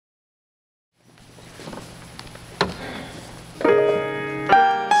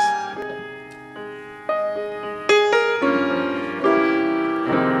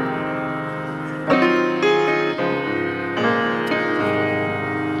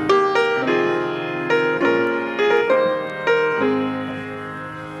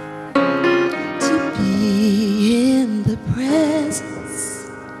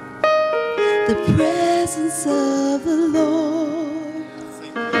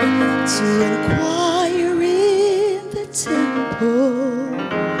to inquire in the temple,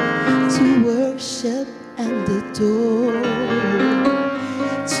 to worship and adore,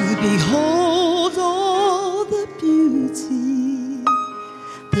 to behold all the beauty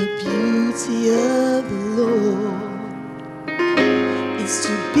of the Lord. Is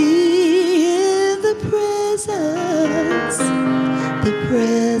to be in the presence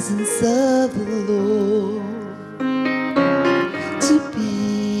of the Lord. To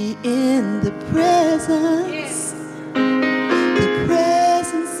be in the presence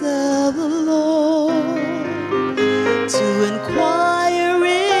of the Lord. To inquire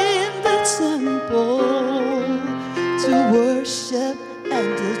in the temple, to worship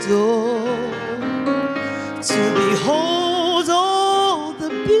and adore, to behold all the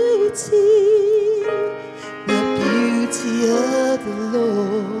beauty of the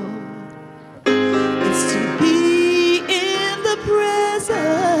Lord. It's to be in the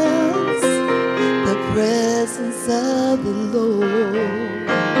presence of the Lord.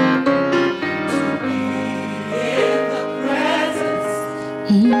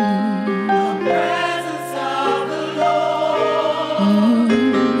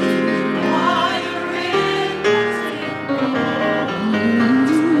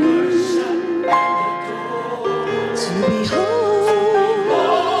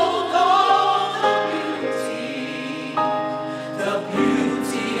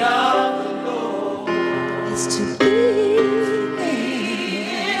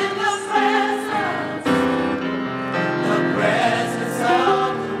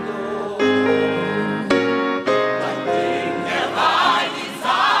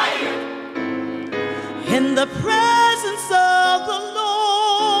 In the presence of the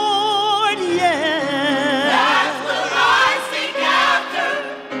Lord, yeah. That's what I seek after.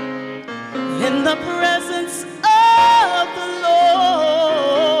 In the presence of the Lord.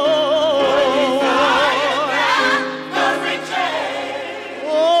 The riches.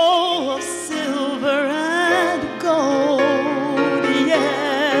 Oh, of silver and gold,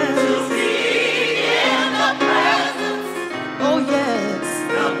 yeah. To be in the presence. Oh, yes.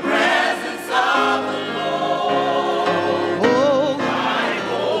 The presence of the Lord.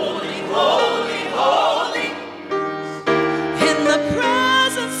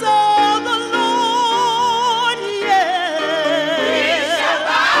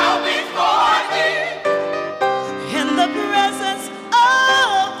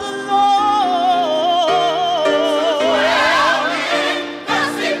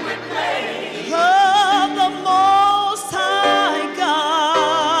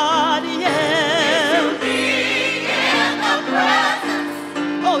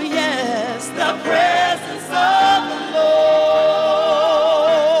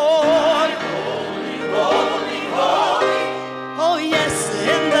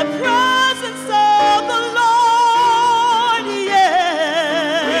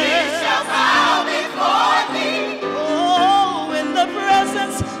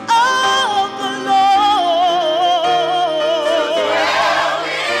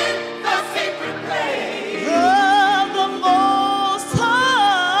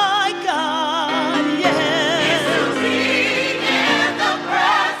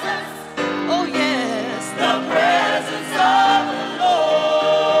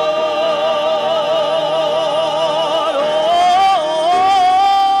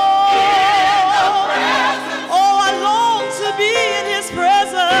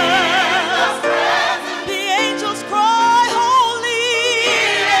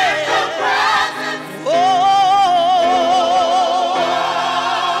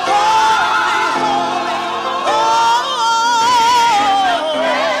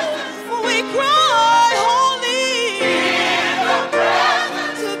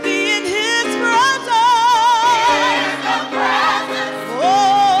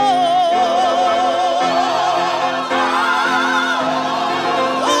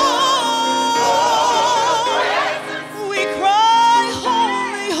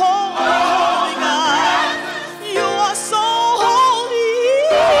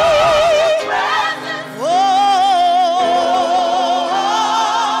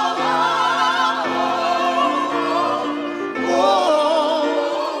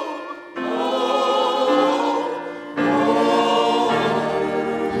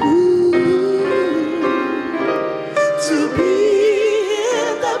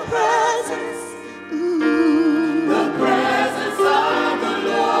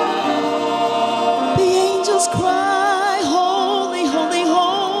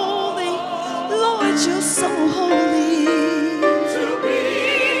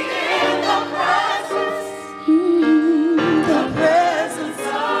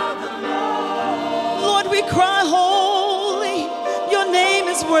 cry, holy, your name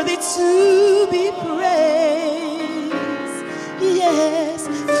is worthy to be praised. Yes,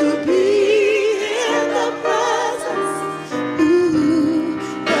 to be in the presence, ooh,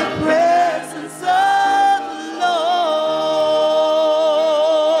 the presence of the Lord.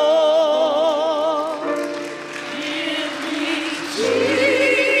 Give me Jesus.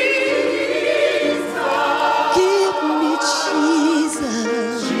 Give me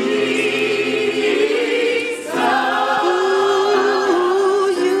Jesus. Ooh,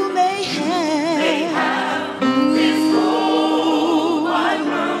 you may have this whole wide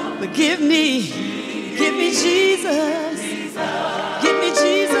world, but give me Jesus. Give me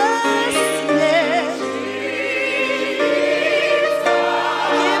Jesus. Yeah.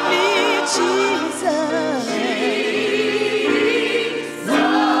 Give me Jesus.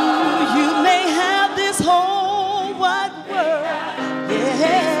 Ooh, you may have this whole wide world.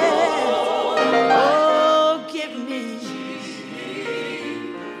 Yeah. Oh, give me.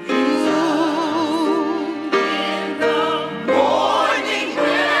 Ooh.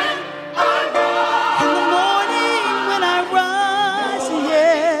 In the morning when I rise,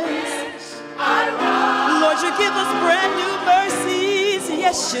 yes, Lord, you give us brand new mercies.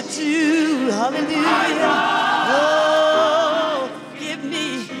 Yes, you do. Hallelujah. Oh, give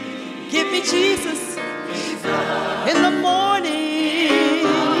me Jesus in the morning.